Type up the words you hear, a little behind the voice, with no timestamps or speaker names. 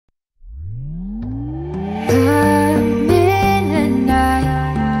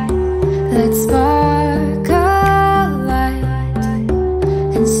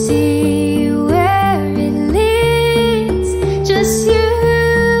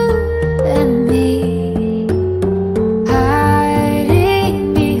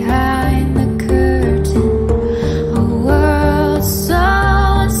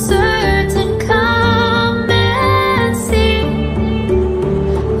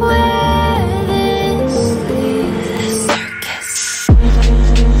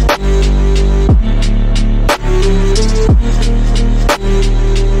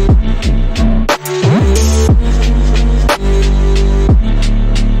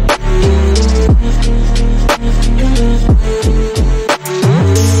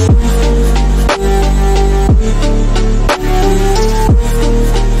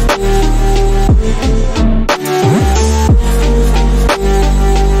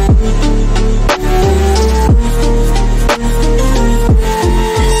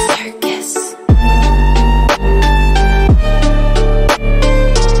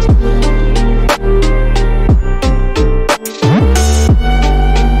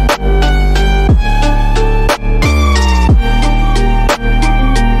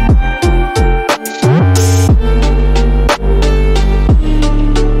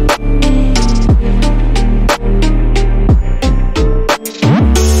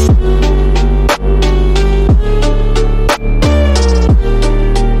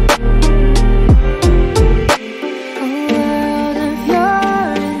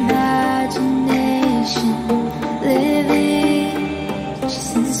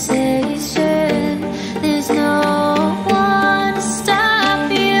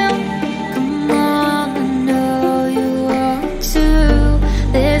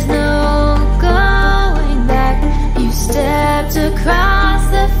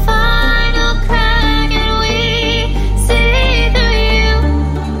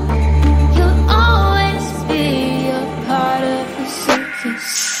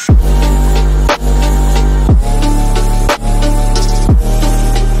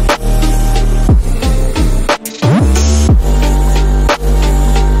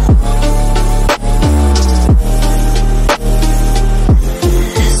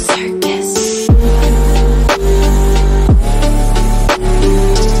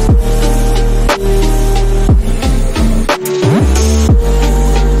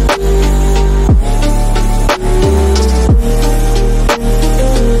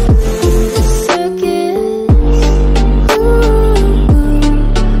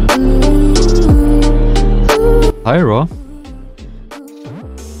HYRA.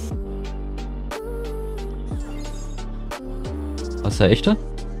 Was ist der echte?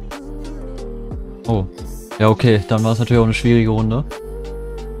 Oh. Ja, okay. Dann war es natürlich auch eine schwierige Runde.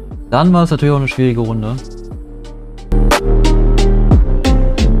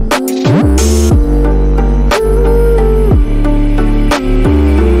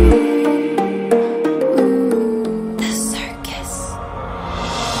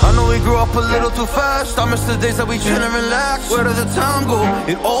 A little too fast. I miss the days that we chill and relax. Where did the time go?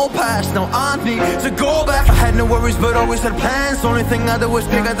 It all passed. Now I need to go back. I had no worries but always had plans. The only thing I did was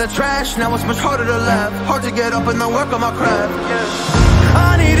pick at the trash. Now it's much harder to laugh. Hard to get up and then work on my craft.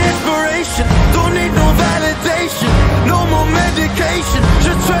 I need inspiration. Don't need no validation. No more medication.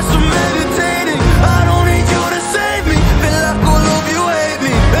 Just try some meditating. I don't need you to save me. Feel like all of you hate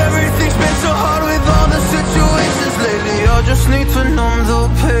me. Everything's been so hard with all the situations lately. I just need to numb the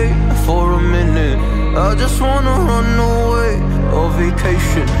pain for a minute. I just wanna run away on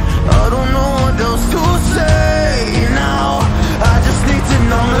vacation. I don't know what else to say now. I just need to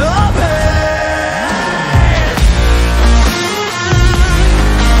numb the pain.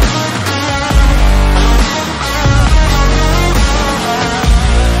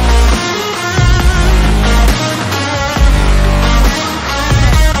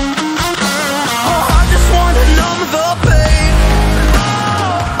 Oh, I just wanna numb the pain.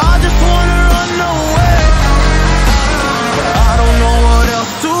 I just wanna run away. I don't know what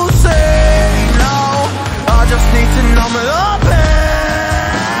else to say now. I just need to numb the pain.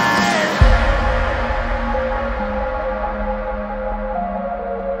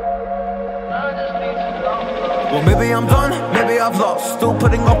 Well, maybe I'm done, maybe I've lost. Still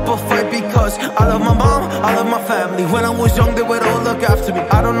putting up a fight because I love my mom, I love my family. When I was young, they would all look after me.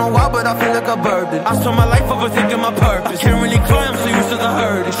 I don't know why, but I feel like a burden. I spent my life overthinking my purpose. I can't really cry, I'm so used to the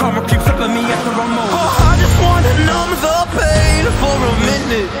hurt. Trauma keeps flipping me at the wrong moment. Oh, I just wanna numb the pain for a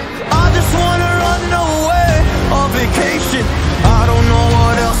minute. I just wanna run away on vacation. I don't know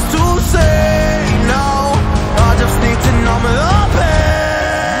what else to say now. I just need to numb the pain.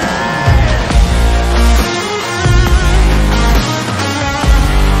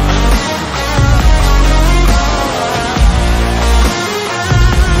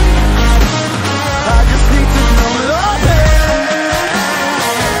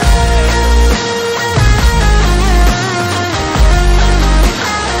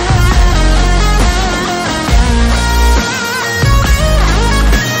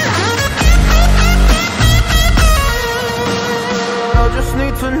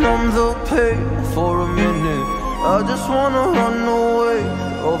 To numb the pain for a minute. I just wanna run away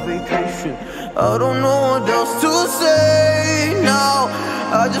on vacation. I don't know what else to say now.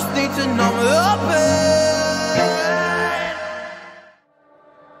 I just need to numb the pain.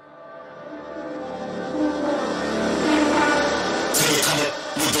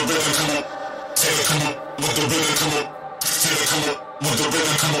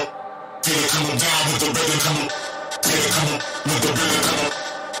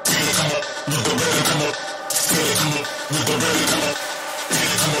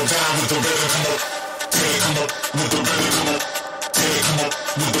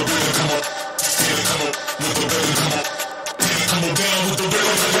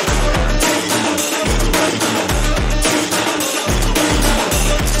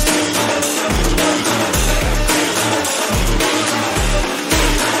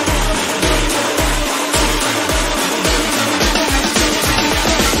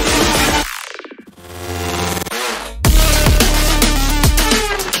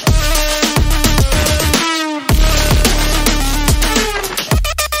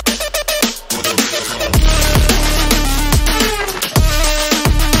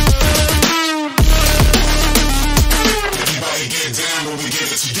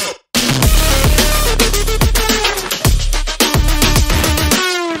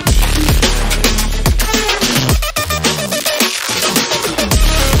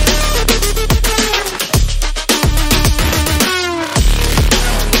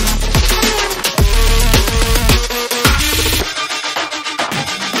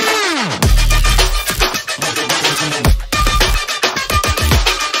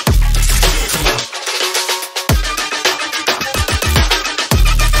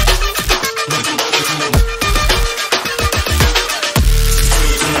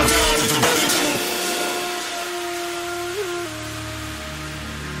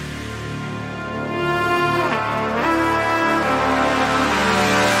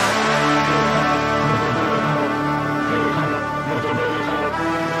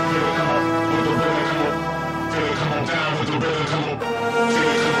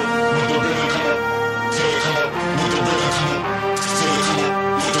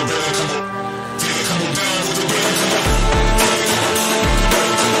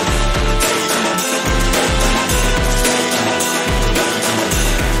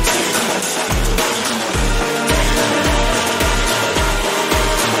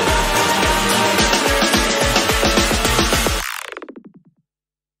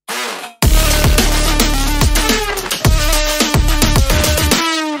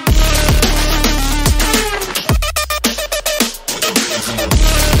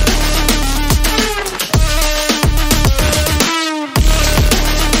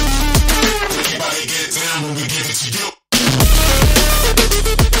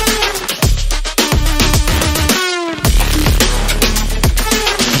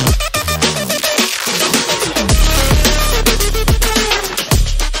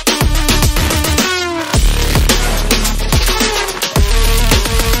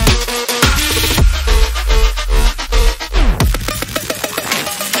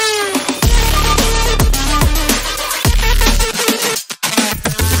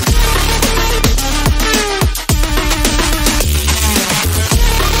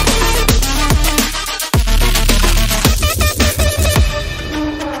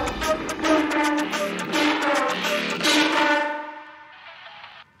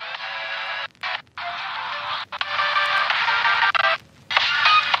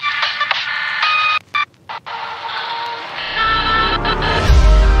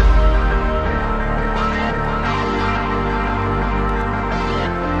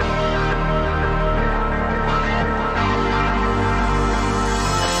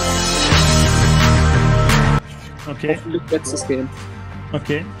 Okay. Hoffentlich letztes Game.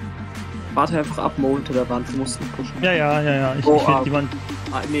 Okay. Warte einfach ab, Mo hinter der Wand, du musst nicht pushen. Ja. Ich Oh, will die Wand.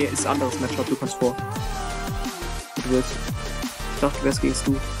 Ah, nee, ist ein anderes Matchup, du kannst vor. Du willst. Ich dachte, wer gehst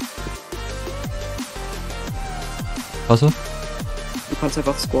du? Was? Du kannst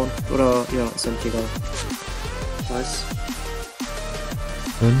einfach scoren. Oder, ja, ist ja nicht egal. Nice.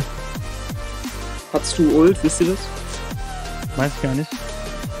 Schön. Hattest du Ult, wisst ihr das? Weiß ich gar nicht.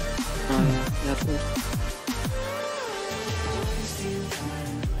 Ah ja, er hat Ult.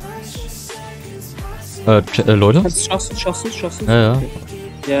 Leute? Schaffst du? Ja. Okay.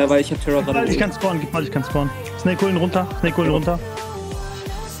 Ja, weil ich hab Terror gerade. Ich kann spawnen, ich kann spawnen. Snake holen runter.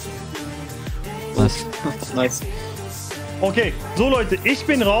 Nice. Nice. Okay, so Leute, ich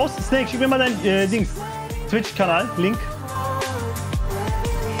bin raus. Snake, schick mir mal dein Dings. Twitch-Kanal, Link.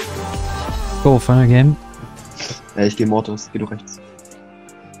 Go, Final Game. Ja, ich geh Mortis, geh du rechts.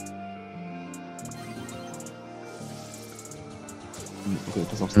 Okay,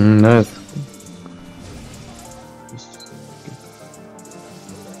 das auch so. Nice.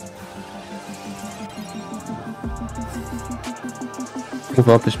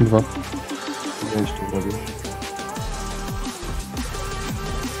 Move up, ich move up. Ja, ich stehe bei dir.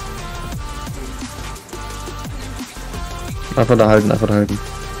 Einfach da halten,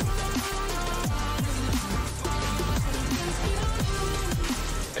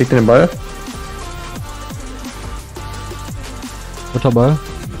 Kriegt ihr den Ball? Dritter Ball.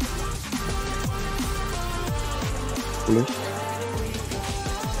 Hol ich.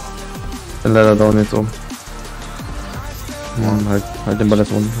 Bin leider down jetzt oben. Halt den Ball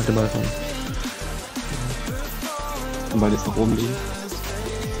jetzt oben, Den Ball jetzt nach oben liegen.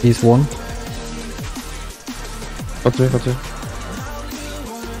 He's one. Warte.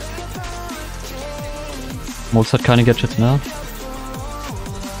 Mox hat keine Gadgets mehr.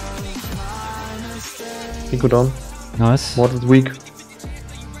 Nico down. Nice. Mord is weak.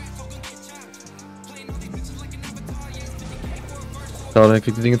 Ja, der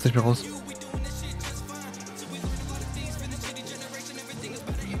kriegt die Dinge jetzt nicht mehr raus.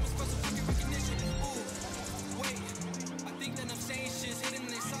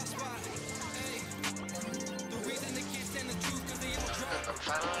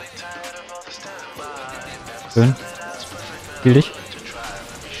 Schön. Spiel dich.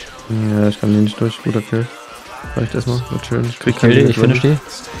 Ja, ich kann den nicht durch. Guter Kill. Reicht erstmal. Wird schön. Ich krieg Kill dich, ich finish die. Ja.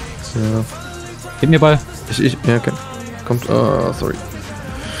 Gib mir Ball. Ja, okay. Kommt, sorry.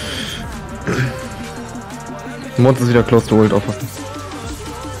 Mord ist wieder close to ult, aufpassen.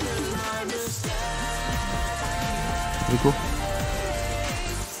 Rico.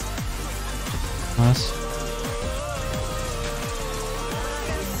 Nice.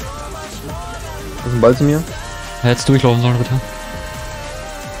 Das ist ein Ball zu mir. Er hätte durchlaufen sollen, bitte.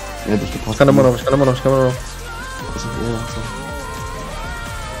 Ja, dich gepasst. Ich kann immer noch. Das ist ja so.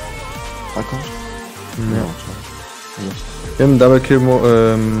 Balkon? Ja. Ja. Wir haben Double Kill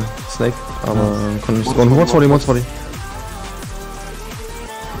Snake, aber konnten nicht scoren. Mords Body.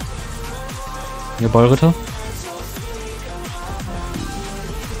 Hier Ballritter.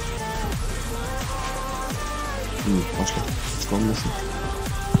 War schlecht. Scoren müssen.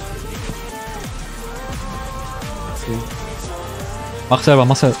 Okay. Mach selber.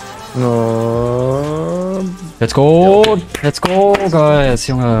 No. Let's go, guys,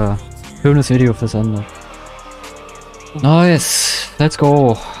 Junge. Schönes Video fürs Ende. Nice, let's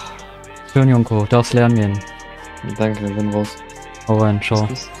go. Schön, Junko, darfst lernen gehen. Danke, wir sind raus. Hau rein, ciao.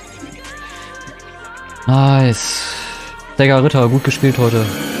 Nice. Digga, Ritter, gut gespielt heute.